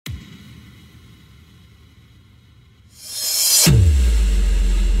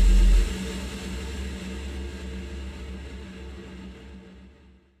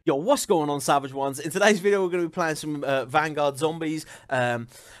Yo, what's going on, Savage Ones? In today's video, we're going to be playing some Vanguard Zombies. I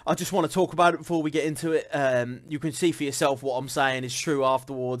just want to talk about it before we get into it. You can see for yourself what I'm saying is true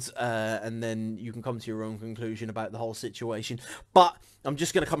afterwards, and then you can come to your own conclusion about the whole situation. But I'm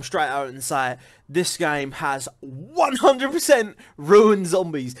just going to come straight out and say this game has 100% ruined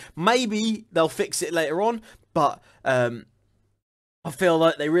zombies. Maybe they'll fix it later on, but I feel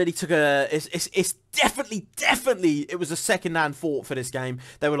like they really took a... It's definitely, it was a second-hand thought for this game.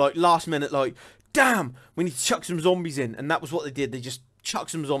 They were like, last minute, like, damn, we need to chuck some zombies in. And that was what they did. They just chucked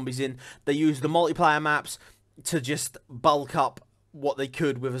some zombies in. They used the multiplayer maps to just bulk up what they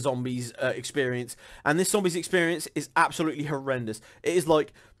could with a zombies experience. And this zombies experience is absolutely horrendous. It is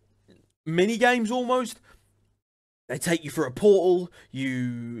like mini-games almost. They take you through a portal.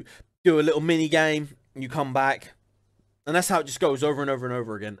 You do a little mini-game. You come back. And that's how it just goes over and over and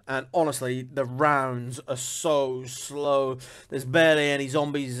over again. And honestly, the rounds are so slow. There's barely any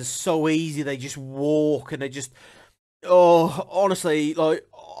zombies. It's so easy. They just walk and they just... Oh, honestly, like,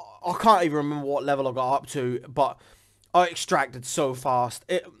 I can't even remember what level I got up to. But I extracted so fast.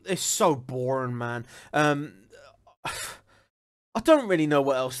 It's so boring, man. I don't really know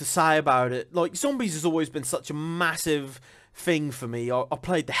what else to say about it. Like, zombies has always been such a massive thing for me. I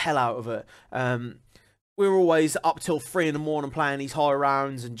played the hell out of it. We're always up till 3 in the morning playing these high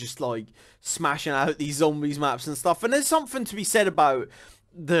rounds and just like smashing out these zombies maps and stuff. And there's something to be said about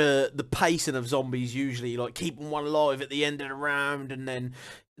the pacing of zombies usually, like keeping one alive at the end of the round and then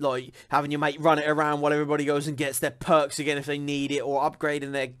like having your mate run it around while everybody goes and gets their perks again if they need it, or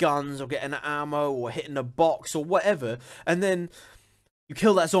upgrading their guns or getting ammo or hitting a box or whatever. And then you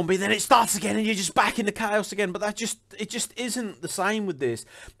kill that zombie, then it starts again, and you're just back in the chaos again. But it just isn't the same with this.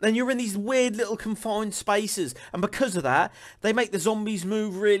 And you're in these weird little confined spaces, and because of that, they make the zombies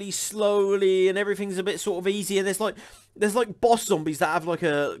move really slowly, and everything's a bit sort of easy. And there's like boss zombies that have like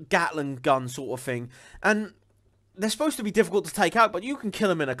a Gatling gun sort of thing, and they're supposed to be difficult to take out, but you can kill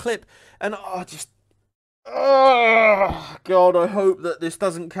them in a clip. And oh God, I hope that this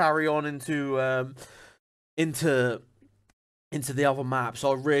doesn't carry on into the other maps.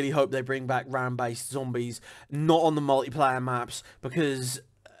 I really hope they bring back round-based zombies, not on the multiplayer maps, because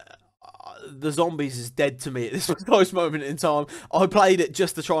the zombies is dead to me at this precise moment in time. I played it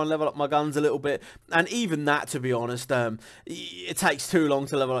just to try and level up my guns a little bit, and even that, to be honest, it takes too long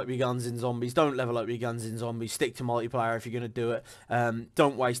to level up your guns in zombies. Don't level up your guns in zombies. Stick to multiplayer if you're going to do it.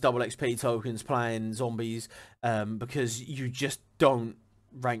 Don't waste double XP tokens playing zombies, because you just don't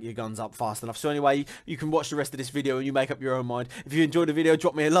rank your guns up fast enough. So anyway, you can watch the rest of this video and you make up your own mind. If you enjoyed the video,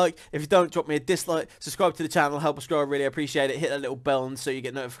 drop me a like. If you don't, drop me a dislike. Subscribe to the channel, help us grow. I really appreciate it. Hit that little bell and so you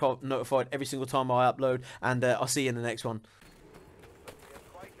get notified every single time I upload. And I'll see you in the next one.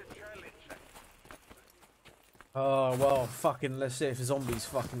 Oh well, fucking let's see if zombies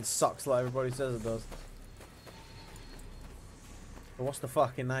fucking sucks like everybody says it does. But what's the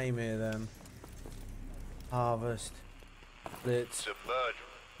fucking name here then? Harvest. Blitz.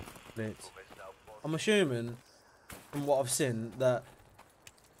 I'm assuming, from what I've seen, that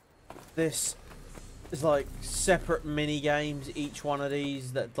this is like separate mini games. Each one of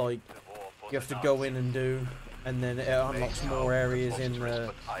these that like you have to go in and do, and then it unlocks more areas in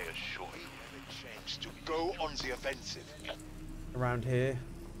the go on the offensive around here.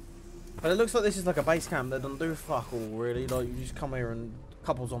 But it looks like this is like a base camp that doesn't do fuck all really. Like you just come here and a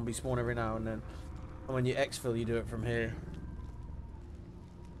couple zombies spawn every now and then, and when you exfil, you do it from here.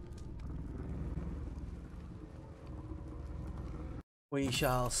 We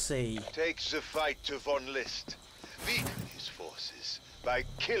shall see. Take the fight to Von List. Weaken his forces by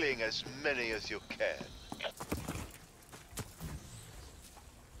killing as many as you can.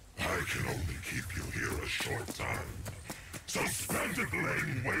 I can only keep you here a short time, so spend it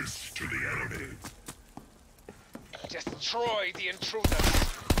laying waste to the enemy. Destroy the intruders.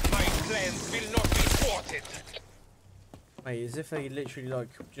 My plans will not be thwarted. Mate, as if they literally like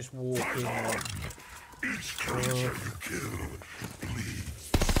just walk in. Like... Each creature you kill bleeds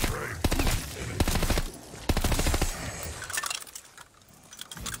strength.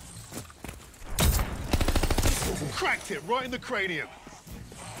 Cracked it right in the cranium.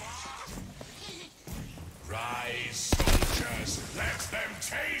 Rise, soldiers, let them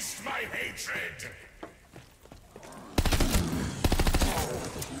taste my hatred.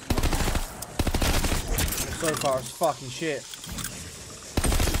 So far, it's fucking shit.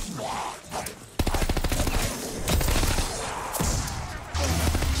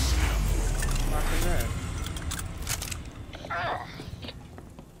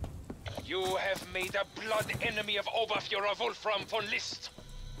 You have made a blood enemy of Oberfuhrer Wolfram von List.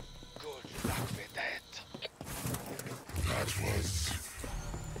 Good luck with that. That was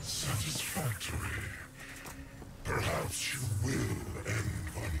factory. Perhaps you will end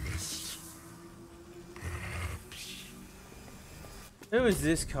on this. Perhaps. Who is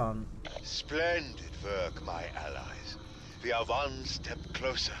this cunt? Splendid work, my allies. We are one step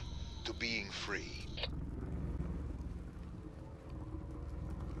closer to being free.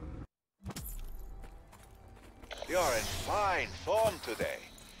 You're in fine form today.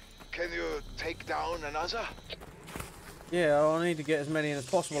 Can you take down another? Yeah, I need to get as many in as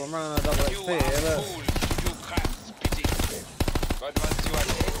possible. I'm running out of double You XP are here, look. fools to do crafts bidding. But once you are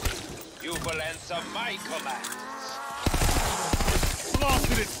dead, you will answer my commands.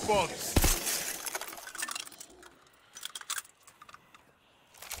 Blasted its spots.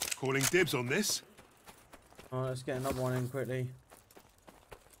 Calling dibs on this. Alright, let's get another one in quickly.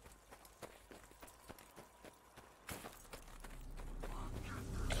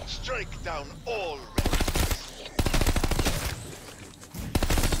 Strike down all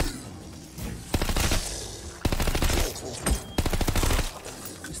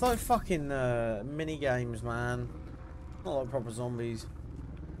It's like fucking mini games, man. Not like proper zombies.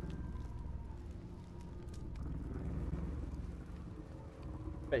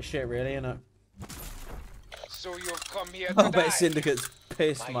 Bit shit, really, innit? So you've come here I to bet die. Syndicate's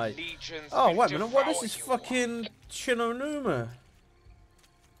pissed, My mate. legions Oh, will wait a minute, what? This devour is you. fucking Shinonuma.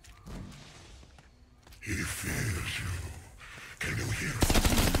 He fears you. Can you hear it?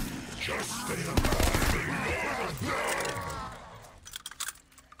 Just stay alive and go.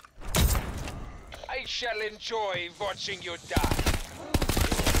 I shall enjoy watching you die.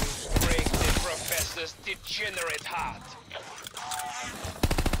 You break the professor's degenerate heart.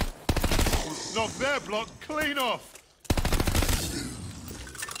 Knock their block clean off.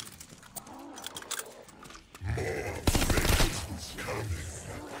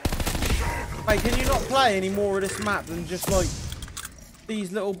 Hey, can you not play any more of this map than just like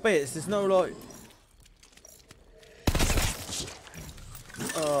these little bits? There's no like.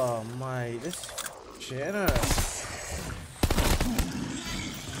 Oh mate, this is shit, innit?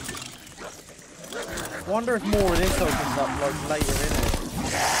 Wonder if more of this opens up like later in it.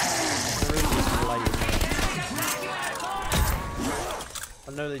 There is this later in it. I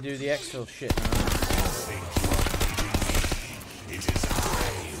know they do the exfil shit now. It is I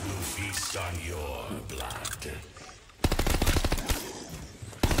who feast on your blood.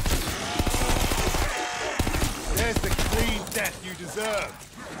 There's the clean death you deserve.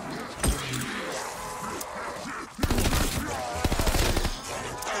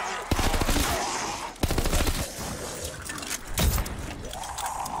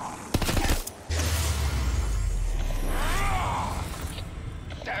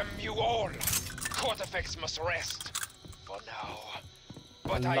 Damn you all! Cortifex must rest. For now.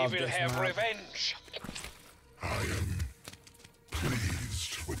 But I love will this have map. revenge. I am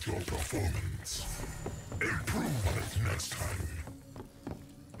pleased with your performance. Improve on it next time.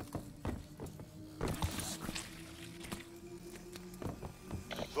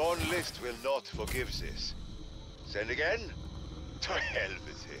 Von List will not forgive this. Send again? To hell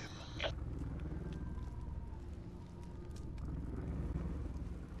with him.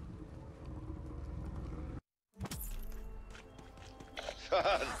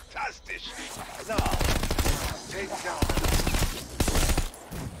 Fantastic! Now, take down.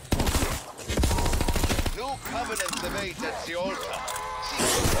 New covenants await at the altar.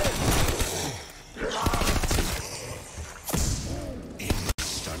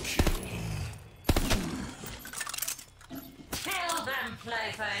 Kill them,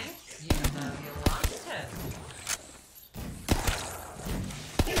 plaything. You know you want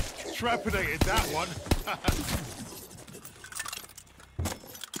to. Trepanated that one.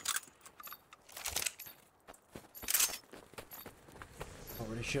 Not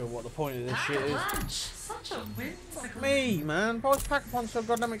really sure what the point of this Pack shit a is. lunch. Such a whimsical. Me, man. Why is Pack-a-Punch so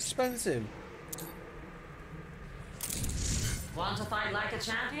goddamn expensive? Want to fight like a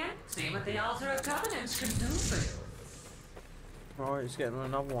champion? See what the Altar of Covenants can do for you. Right, let's get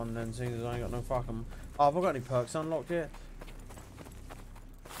another one then, seeing as I ain't got no fucking... Oh, have I got any perks unlocked yet?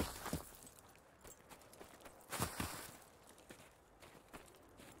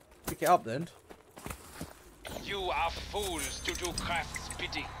 Pick it up then. You are fools to do crafts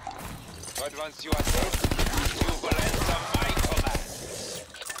bidding. But once you are dead, you will answer my commands.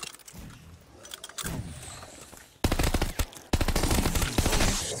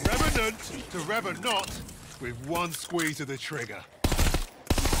 Revenant to Revenant with one squeeze of the trigger.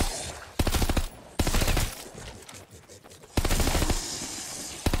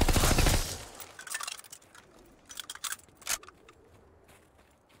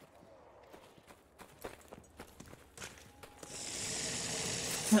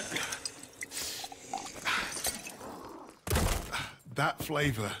 that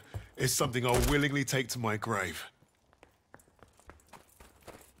flavor is something I'll willingly take to my grave.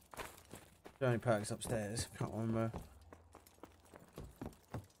 Only perks upstairs. Can't remember.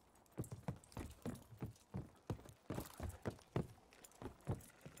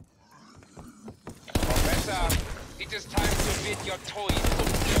 Professor, it is time to bid your toy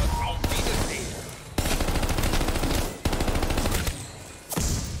soldiers auf Wiedersehen.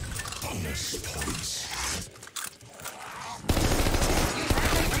 Bonus points.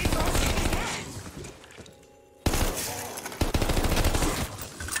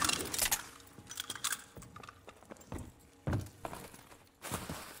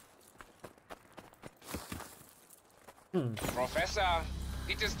 Professor,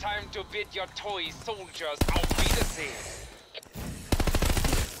 it is time to bid your toy soldiers auf Wiedersehen.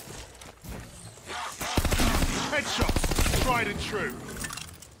 Headshots, tried and true.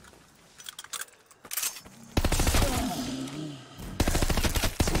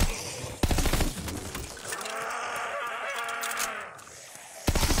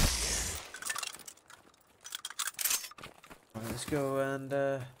 Right, let's go and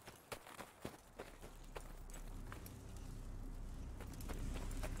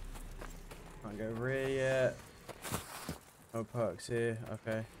can't go over here yet. No perks here.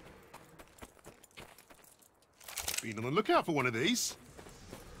 Okay. Been on the lookout for one of these.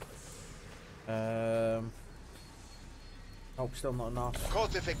 Oh, still not enough.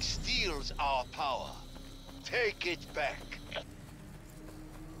 Cortifex steals our power. Take it back.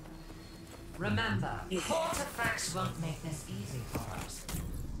 Remember, artifacts won't make this easy for us.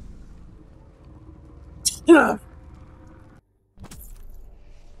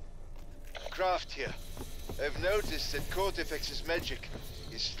 Craft here. I've noticed that Cortifex's magic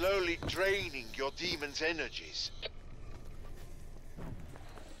is slowly draining your demon's energies.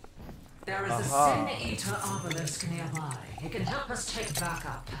 There is a Sin Eater obelisk nearby. It can help us take back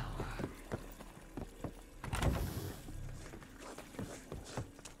our power.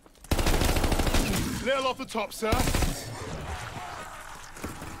 Little off the top, sir.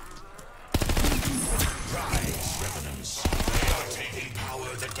 Rise, revenants. They are taking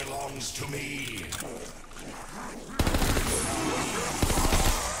power that belongs to me.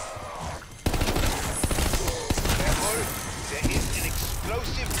 Careful, there is an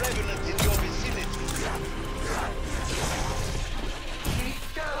explosive revenant in your vicinity. Keep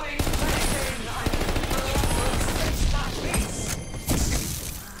going, Ryzen!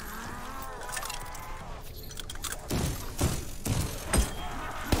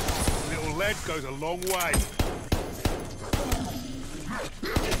 Little lead goes a long way.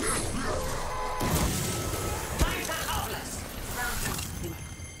 Find that obelisk!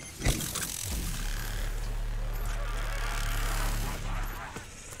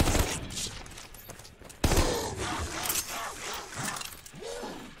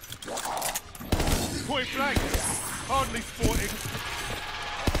 Point blank. Hardly sporting.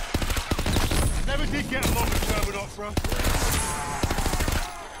 Never did get along with German opera.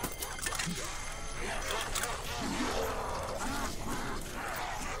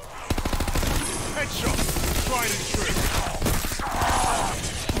 Headshot. Tried and true.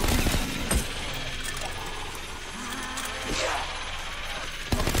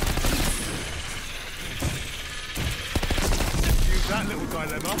 Use that little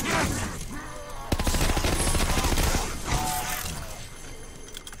dilemma.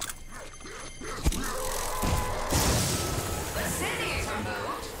 The Sin Eater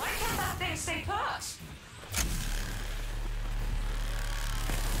moved! Why can't that thing stay put?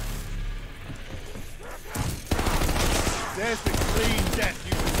 There's the clean death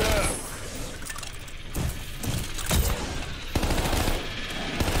you deserve.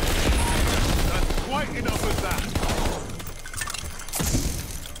 That's quite enough of that.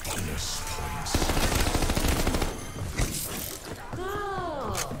 Bonus points.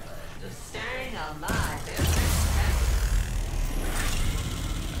 Good. Staying alive is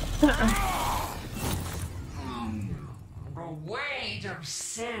the weight of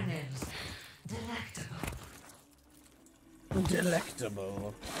sin is delectable.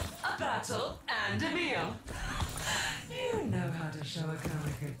 Delectable. A battle and a meal. You know how to show a girl a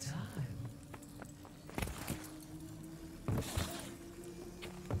good time.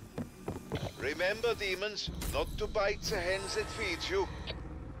 Remember, demons, not to bite the hands that feed you.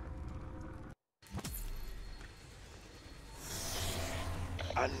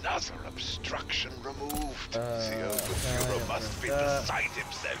 Another obstruction removed. The Overführer must be beside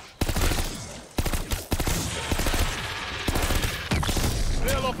himself.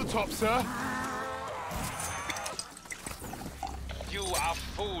 Little off the top, sir. You are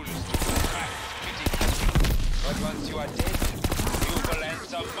fools to craft pity. But once you are dead, you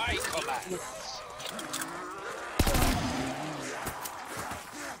crafts.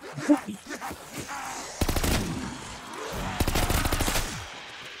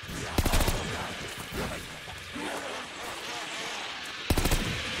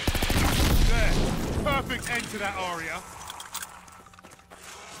 There. Perfect end to that aria.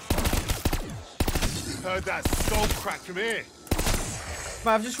 Heard that skull crack from here.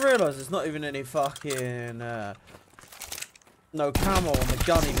 Man, I've just realised there's not even any fucking no camo on the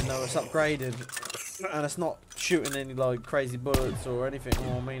gun, even though it's upgraded, and it's not shooting any like crazy bullets or anything.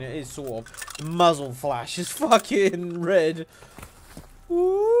 Well, I mean, it is sort of. The muzzle flash is fucking red.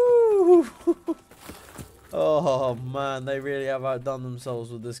 Woo! Oh man, they really have outdone themselves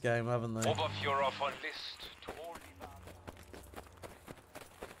with this game, haven't they? Oberführer von List to all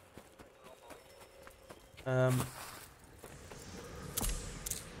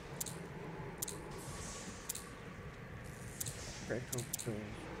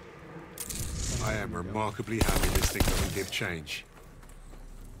I am remarkably happy this thing doesn't give change.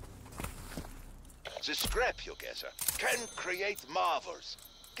 The scrap you guesser can create marvels.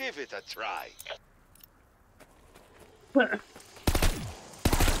 Give it a try. Little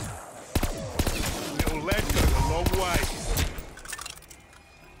lead goes a long way.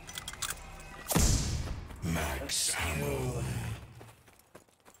 Max ammo.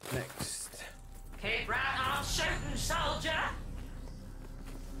 Next. Keep right on shooting, soldier.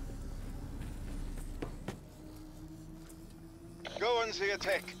 Go on the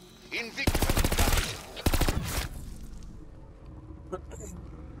attack. Invictus.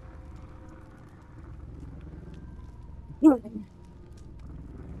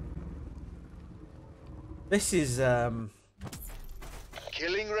 This is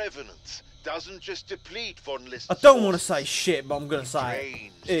Killing revenants doesn't just deplete von List's I don't want to say forces. shit, but I'm gonna say it.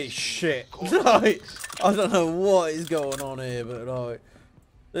 Drains It's shit. corpses. Like, I don't know what is going on here, but like,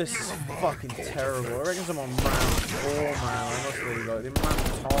 this is fucking terrible. I reckon I'm on round 4, man. Honestly, like, the amount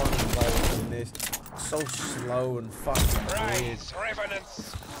of time involved in this, so slow and fucking weird. Rise,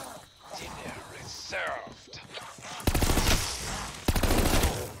 revenants! Dinner reserved.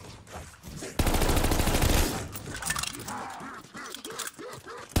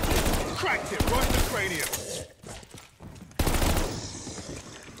 Cracked it right in the cranium.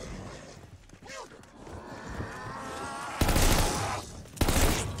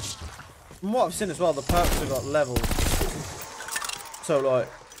 From what I've seen as well, the perks have got levels. So like,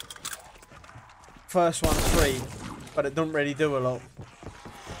 first one's free, but it doesn't really do a lot.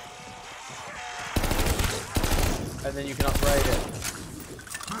 And then you can upgrade it,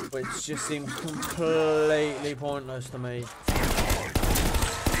 which just seems completely pointless to me.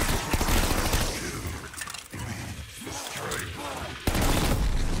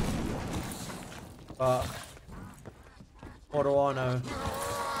 But what do I know?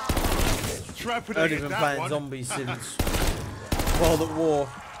 Trapping Only it, been that playing one. zombies since World at War.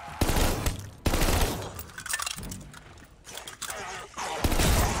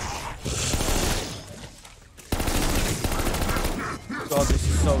 God, this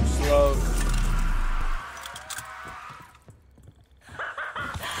is so slow.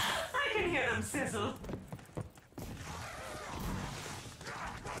 I can hear them sizzle.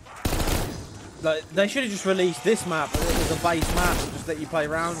 Like, they should have just released this map as a base map and just let you play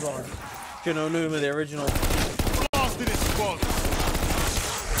rounds on it. You know, Numa, the original. Blasted its spawn.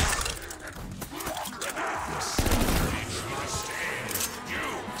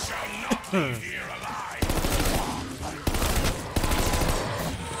 Here alive.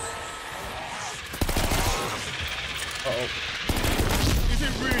 Uh-oh. Is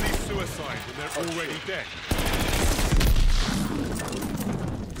it really suicide when they're already dead?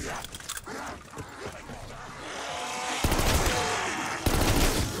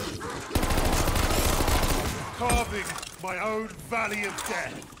 Carving my own valley of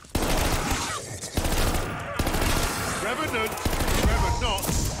death. Revenant, not,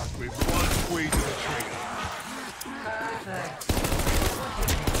 with one squeeze of the trigger. Perfect.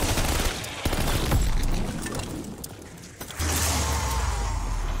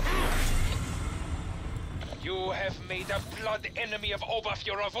 You have made a blood enemy of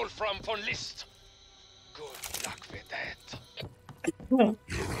Oberführer Wolfram von List. Good luck with that.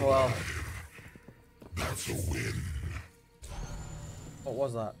 Well, That's a win. what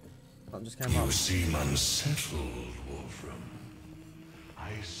was that? That just came up. You seem unsettled, Wolfram.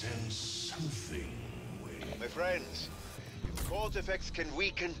 I sense something weighing. My friends, if Cortifex can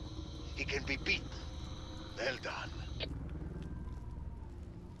weaken, he can be beaten. Well done.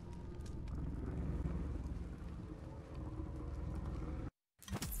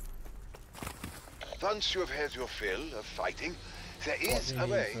 Once you have had your fill of fighting, There is a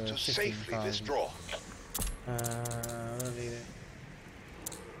way to safely withdraw. I don't need it.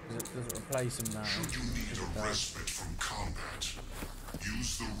 Does it replace him now? Should you need a respite from combat,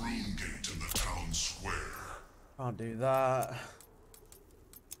 use the rune gate in the town square. Can't do that.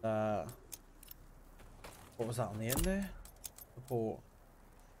 What was that on the end there? Report.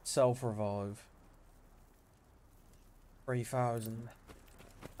 Self-revive. 3,000.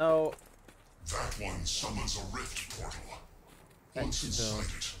 No. That one summons a rift portal. Once inside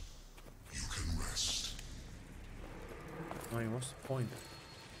it, you can rest. I mean, what's the point?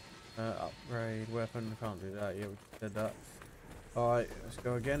 Upgrade weapon. Can't do that. Yeah, we did that. Alright, let's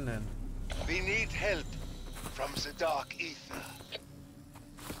go again then. We need help from the dark ether.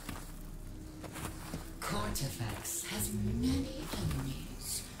 Cortifex has many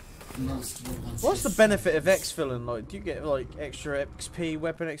enemies. Most were once What's the benefit of exfilling? Like, do you get like extra XP,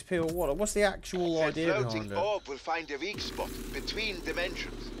 weapon XP, or what? What's the actual The idea behind floating it? orb will find a weak spot between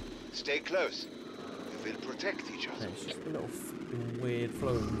dimensions. Stay close. We will protect each other. It's just a little fucking weird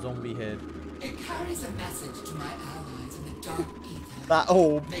floating zombie head. It carries a message to my allies in the dark ether. That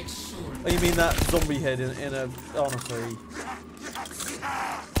orb. Make sure. Oh, you mean that zombie head in a honestly?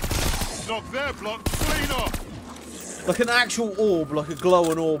 Knock their block clean off! Like an actual orb, like a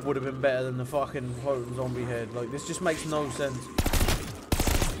glowing orb would have been better than the fucking floating zombie head. Like, this just makes no sense.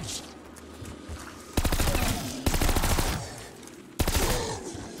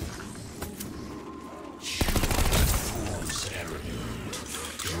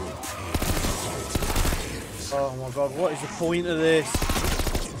 Oh my god, what is the point of this?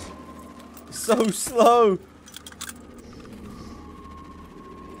 It's so slow!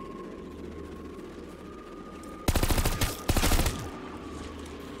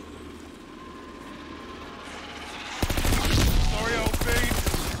 Sorry, old bean.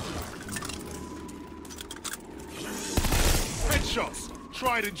 Headshots,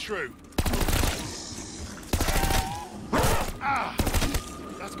 tried and true. Ah,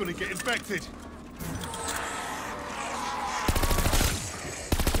 that's gonna get infected.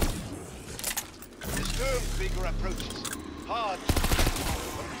 The storm figure approaches. Hard.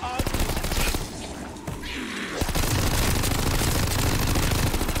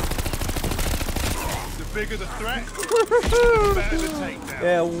 The bigger the threat, the better the takedown.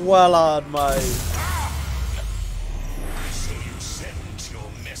 Yeah, well hard, mate. So you sent your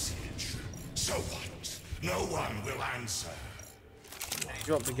message. So what? No one will answer.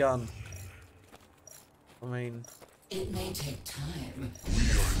 Drop the gun. I mean... It may take time. We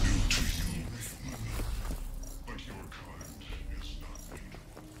are new to you, but your kind is not needed.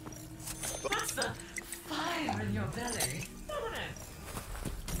 What's the fire in your belly?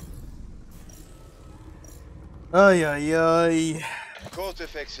 Ay, ay, ay.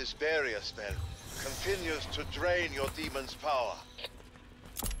 Cortifex's barrier spell continues to drain your demon's power.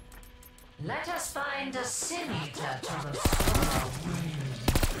 Let us find a sin-eater to restore.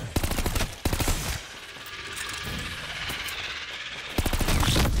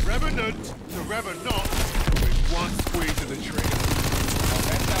 Revenant to Revenant with one squeeze of the trigger.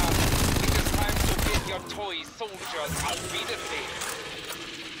 Commander, it is time to get your toy soldiers out immediately.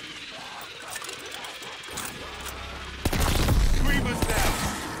 Screamers down.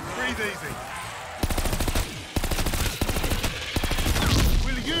 Breathe easy.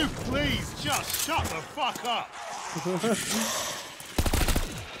 Will you please just shut the fuck up? They're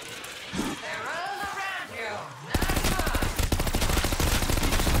all around you.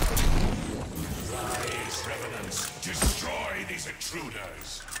 Rise, revenants. Destroy these intruders.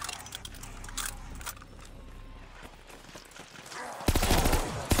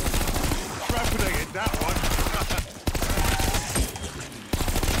 Trepanated that one.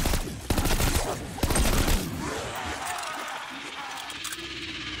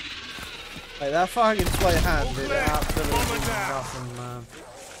 Hey, that fucking sleight of hand did Clear. absolutely Bomber down. nothing, man.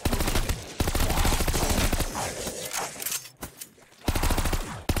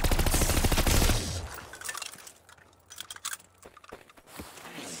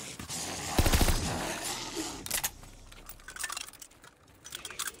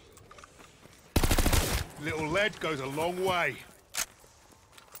 Little lead goes a long way.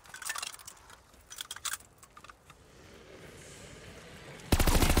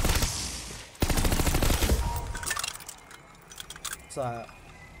 What's that?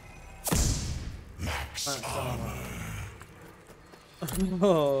 Max armor.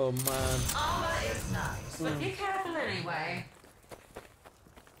 Oh, man. Armor is nice, but be careful anyway.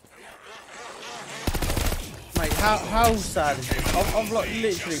 Mate, how sad is this? I've like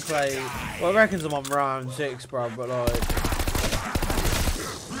literally played. Well, I reckon I'm on round 6, bro, but like,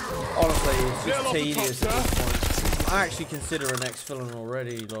 honestly, it's just tedious at this point. I actually consider an ex-felon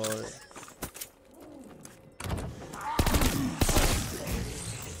already, like.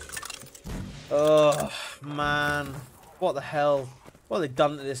 Oh man, what the hell? What have they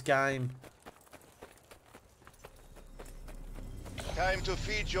done to this game? Time to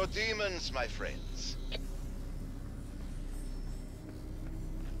feed your demons, my friends.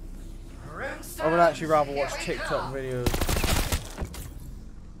 I would actually rather watch TikTok videos.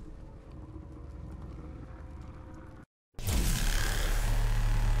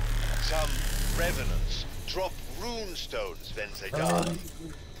 Some revenants drop rune stones when they die.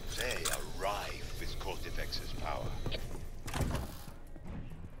 They are rife with Cortifex's power.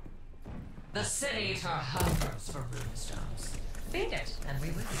 The city eater hungers for runestones. Feed it, and we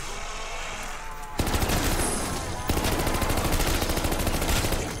will.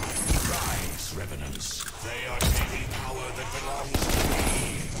 Rise, revenants. They are taking power that belongs to me.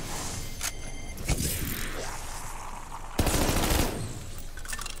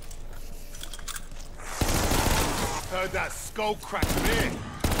 Heard that skull crack there.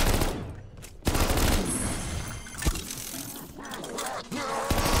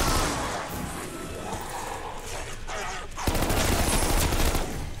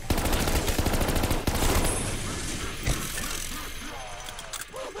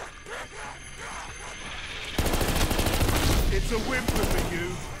 It's a whimper for you,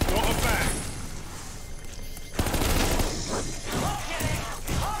 not a bang.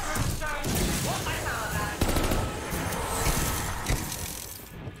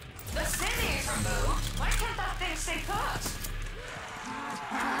 The city eater moved. Why can't that thing stay put?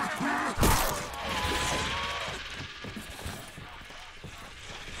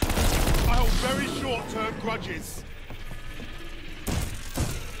 I hold very short-term grudges.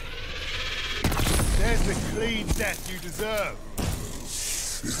 There's the clean death you deserve.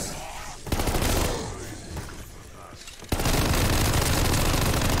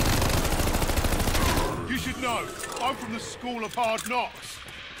 You should know, I'm from the school of hard knocks.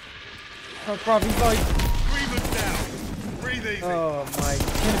 Oh, bruv, he's like. Screamers down. Breathe easy. Oh my, he's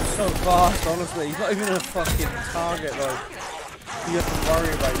killing so fast, honestly. He's not even a fucking target, like, you have to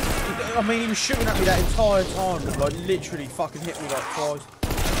worry about. I mean, he was shooting at me that entire time, but, like, literally fucking hit me, like, twice.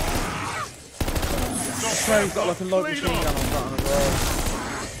 I swear he's got, like, a light machine gun on that as well.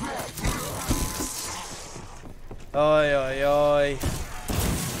 Oi, oi, oi.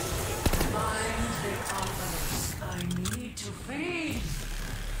 Find the others. I need to feed.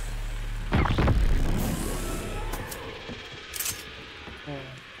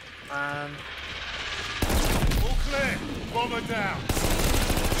 Man. All clear. Bomber down.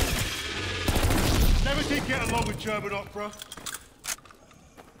 Never did get along with German opera.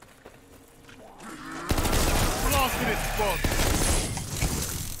 Blasted its spot.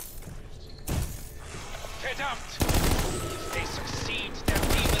 Verdammt! If they succeed, their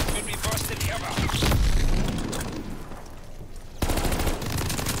demons will be worse than ever.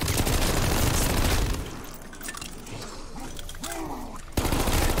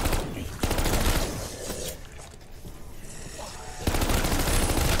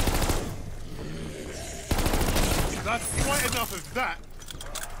 That's quite enough of that.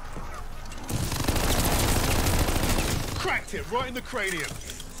 Cracked it right in the cranium.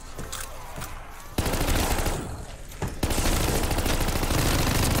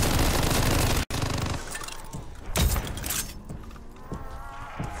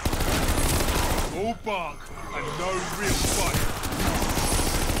 All bark and no real fight.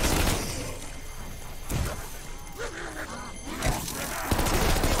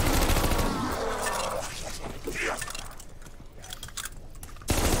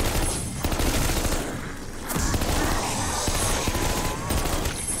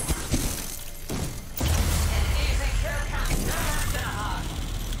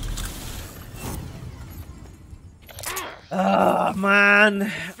 Ah, man.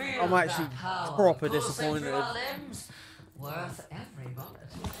 Feel I'm actually the power proper pulsing disappointed. through our limbs. Worth every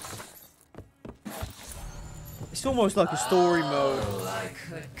bullet. It's almost like a story mode. Oh, I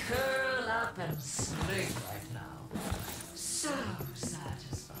could curl up and sleep right now. So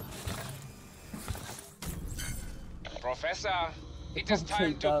satisfying. Professor, it is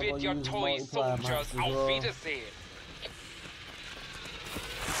time Take to that bid while your you use toy multiplayer soldiers maps as auf well. Wiedersehen.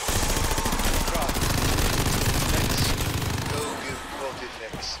 Go give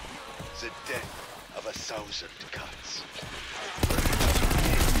Cortifex the death of 1,000 cuts.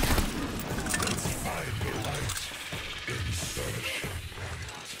 Find the light. Insertion.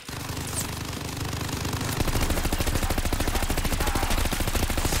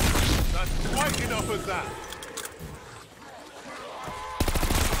 That's quite enough of that.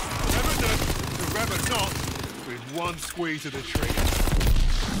 Revenant to Revenant with one squeeze of the trigger.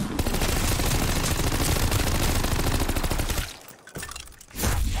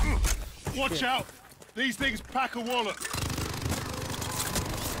 Watch out! These things pack a wallop.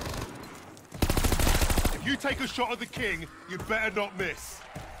 If you take a shot at the king, you better not miss.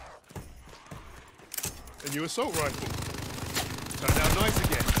 A new assault rifle. Turned out nice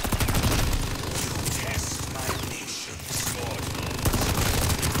again. Test my nation's swordman.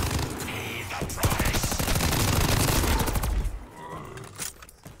 Pay the price.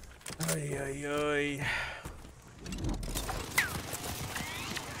 Ay, ay, ay.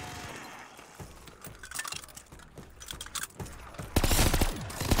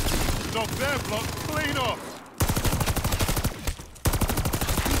 Knock their block clean off.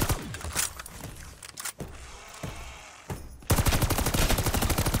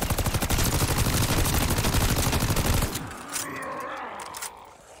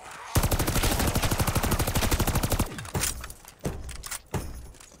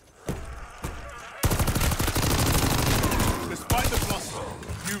 Despite the bluster,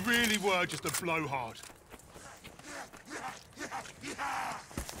 you really were just a blowhard.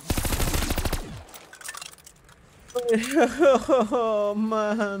 Oh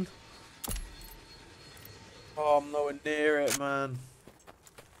man. Oh, I'm nowhere near it, man.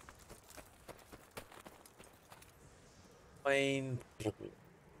 I mean,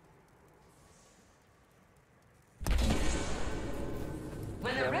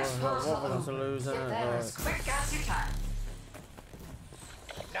 When the rest halls are open, get there as quick as you can.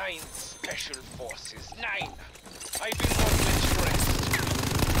 9 special forces. 9. I will not let you rest.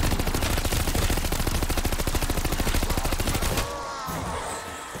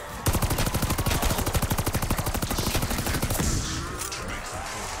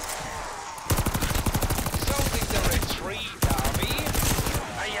 Sounding the retreat, army.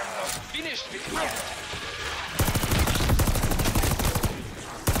 I am not finished with you yet.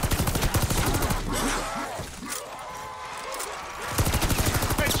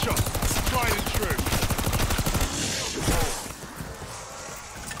 Headshot, tried and true.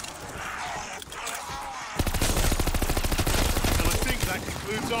 And I think that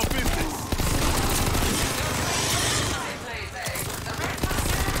concludes our business.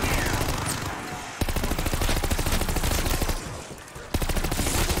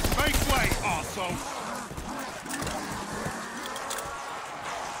 Make way, arsehole.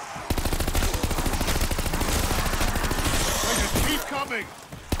 They just keep coming.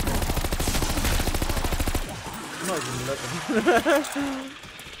 I'm not even looking.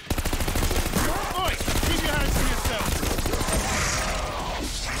 Oi, keep your hands to yourself.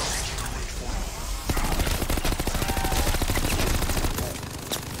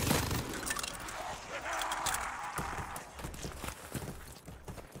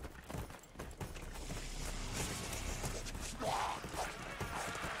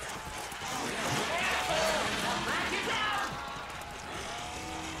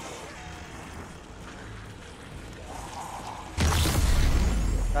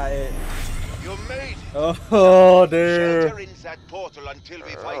 That it. You made it. Oh dear. Shelter in that portal until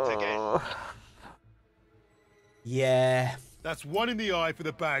we fight again. Yeah. That's one in the eye for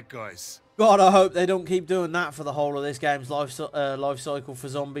the bad guys. God, I hope they don't keep doing that for the whole of this game's life cycle for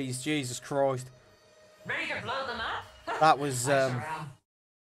zombies. Jesus Christ. Ready to blow them up? That was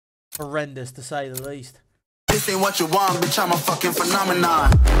horrendous to say the least. This ain't what you want, bitch, I'm a fucking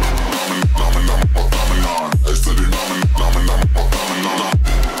phenomenon.